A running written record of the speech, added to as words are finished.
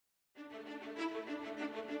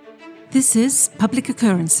This is Public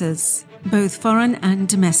Occurrences, both foreign and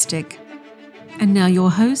domestic. And now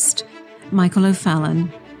your host, Michael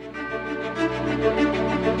O'Fallon.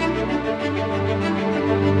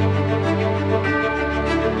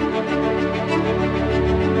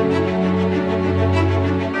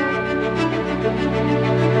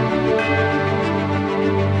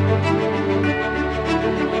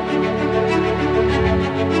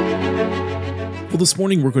 Well, this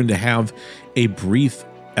morning we're going to have a brief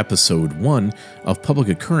episode 1 of Public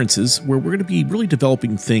Occurrences where we're going to be really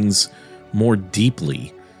developing things more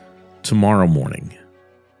deeply tomorrow morning.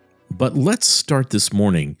 But let's start this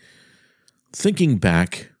morning thinking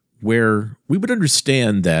back where we would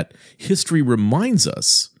understand that history reminds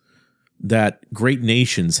us that great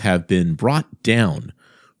nations have been brought down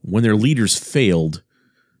when their leaders failed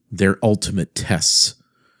their ultimate tests.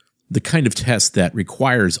 The kind of test that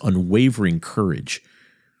requires unwavering courage,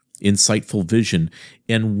 insightful vision,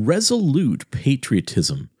 and resolute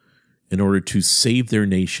patriotism in order to save their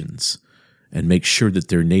nations and make sure that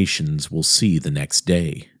their nations will see the next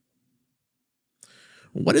day.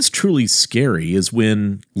 What is truly scary is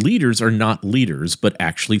when leaders are not leaders, but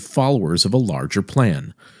actually followers of a larger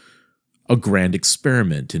plan, a grand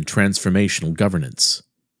experiment in transformational governance,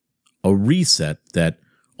 a reset that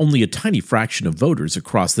only a tiny fraction of voters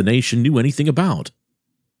across the nation knew anything about.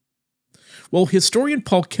 Well, historian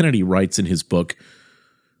Paul Kennedy writes in his book,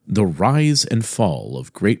 The Rise and Fall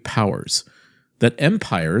of Great Powers, that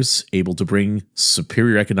empires able to bring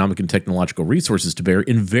superior economic and technological resources to bear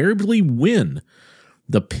invariably win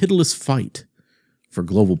the pitiless fight for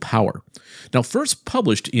global power. Now, first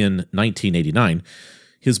published in 1989,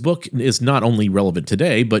 his book is not only relevant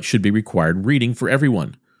today, but should be required reading for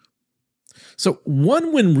everyone. So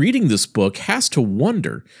one, when reading this book, has to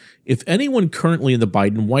wonder if anyone currently in the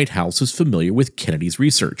Biden White House is familiar with Kennedy's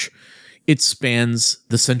research. It spans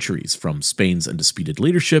the centuries, from Spain's undisputed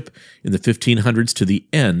leadership in the 1500s to the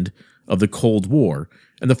end of the Cold War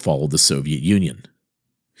and the fall of the Soviet Union.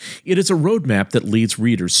 It is a roadmap that leads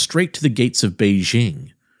readers straight to the gates of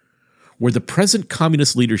Beijing, where the present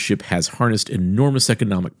communist leadership has harnessed enormous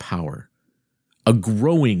economic power, a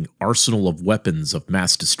growing arsenal of weapons of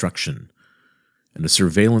mass destruction, and a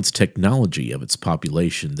surveillance technology of its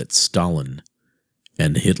population that Stalin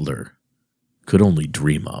and Hitler could only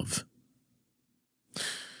dream of.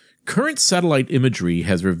 Current satellite imagery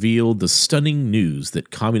has revealed the stunning news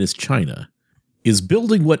that Communist China is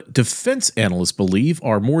building what defense analysts believe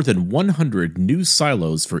are more than 100 new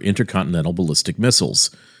silos for intercontinental ballistic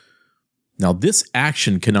missiles. Now, this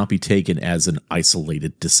action cannot be taken as an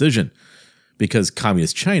isolated decision, because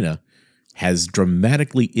Communist China has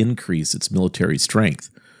dramatically increased its military strength,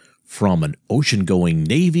 from an ocean-going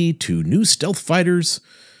navy to new stealth fighters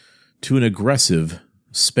to an aggressive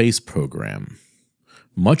space program,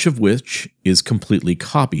 much of which is completely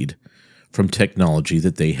copied from technology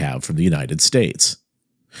that they have from the United States.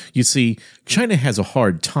 You see, China has a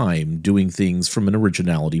hard time doing things from an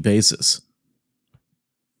originality basis.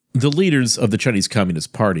 The leaders of the Chinese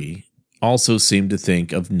Communist Party also seem to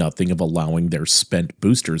think of nothing of allowing their spent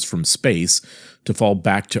boosters from space to fall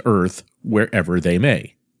back to Earth wherever they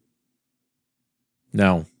may.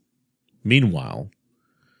 Now, meanwhile,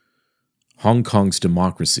 Hong Kong's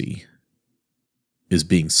democracy is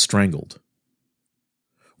being strangled,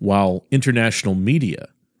 while international media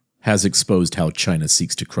has exposed how China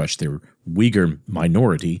seeks to crush their Uyghur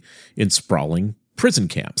minority in sprawling prison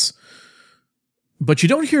camps. But you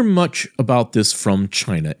don't hear much about this from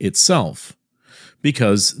China itself,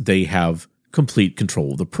 because they have complete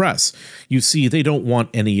control of the press. You see, they don't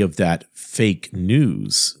want any of that fake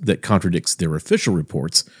news that contradicts their official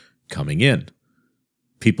reports coming in.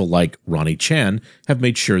 People like Ronnie Chan have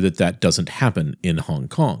made sure that that doesn't happen in Hong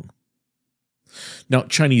Kong. Now,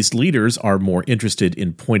 Chinese leaders are more interested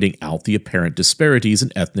in pointing out the apparent disparities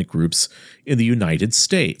in ethnic groups in the United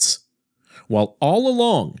States, while all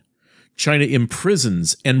along, China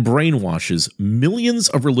imprisons and brainwashes millions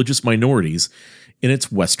of religious minorities in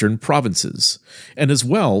its western provinces. And as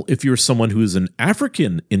well, if you're someone who is an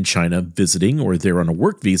African in China visiting or there on a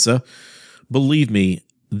work visa, believe me,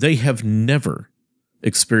 they have never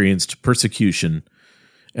experienced persecution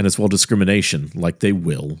and as well discrimination like they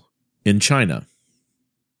will in China.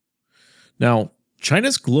 Now,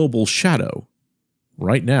 China's global shadow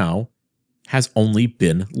right now has only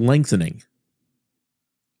been lengthening.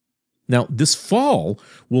 Now, this fall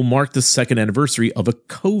will mark the second anniversary of a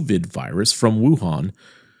COVID virus from Wuhan,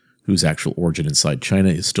 whose actual origin inside China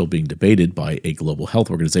is still being debated by a global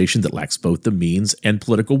health organization that lacks both the means and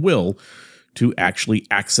political will to actually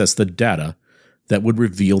access the data that would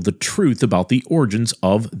reveal the truth about the origins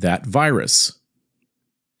of that virus.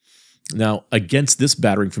 Now, against this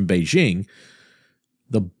battering from Beijing,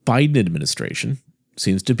 the Biden administration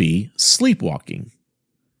seems to be sleepwalking.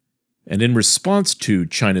 And in response to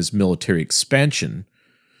China's military expansion,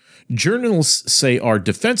 journalists say our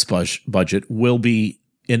defense budget will be,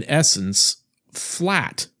 in essence,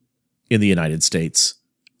 flat in the United States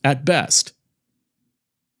at best.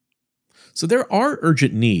 So there are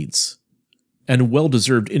urgent needs and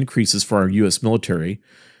well-deserved increases for our U.S. military,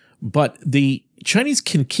 but the Chinese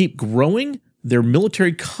can keep growing their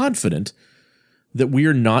military confident that we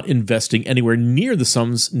are not investing anywhere near the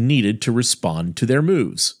sums needed to respond to their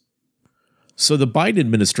moves. So the Biden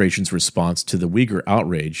administration's response to the Uyghur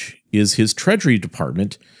outrage is his Treasury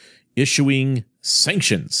Department issuing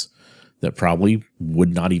sanctions that probably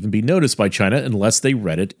would not even be noticed by China unless they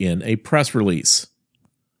read it in a press release.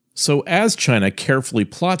 So as China carefully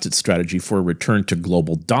plots its strategy for a return to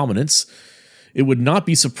global dominance, it would not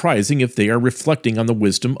be surprising if they are reflecting on the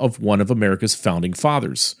wisdom of one of America's founding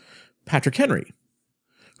fathers, Patrick Henry,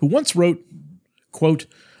 who once wrote, quote,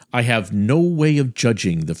 "I have no way of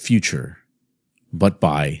judging the future but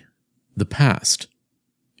by the past,"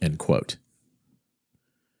 end quote.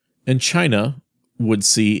 And China would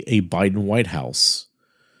see a Biden White House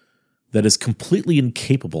that is completely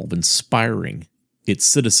incapable of inspiring its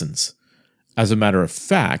citizens. As a matter of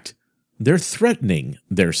fact, they're threatening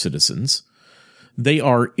their citizens. They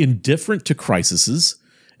are indifferent to crises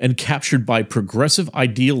and captured by progressive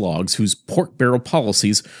ideologues whose pork barrel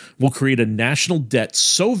policies will create a national debt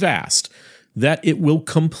so vast that it will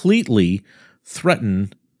completely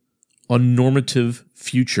threaten a normative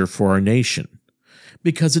future for our nation.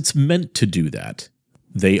 Because it's meant to do that.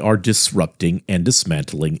 They are disrupting and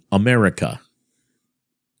dismantling America.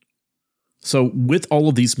 So with all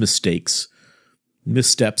of these mistakes,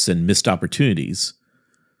 missteps, and missed opportunities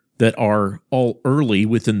that are all early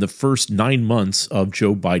within the first 9 months of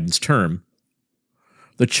Joe Biden's term,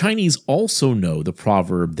 the Chinese also know the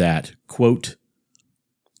proverb that, quote,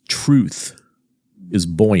 "truth is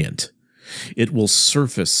buoyant. It will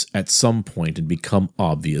surface at some point and become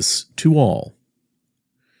obvious to all."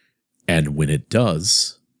 And when it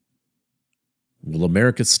does, will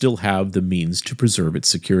America still have the means to preserve its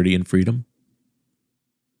security and freedom?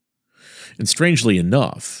 And strangely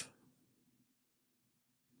enough,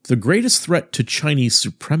 the greatest threat to Chinese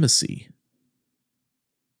supremacy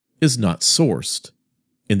is not sourced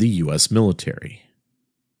in the U.S. military,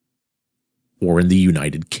 or in the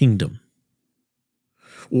United Kingdom,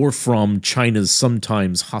 or from China's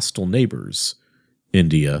sometimes hostile neighbors,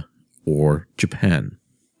 India or Japan.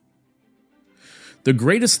 The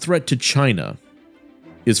greatest threat to China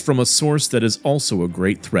is from a source that is also a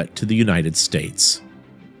great threat to the United States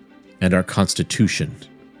and our Constitution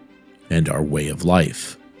and our way of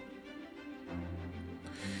life.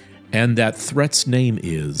 And that threat's name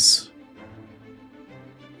is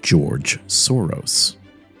George Soros.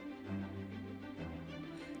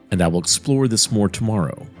 And I will explore this more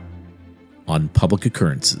tomorrow on Public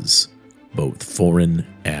Occurrences, both foreign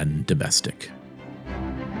and domestic.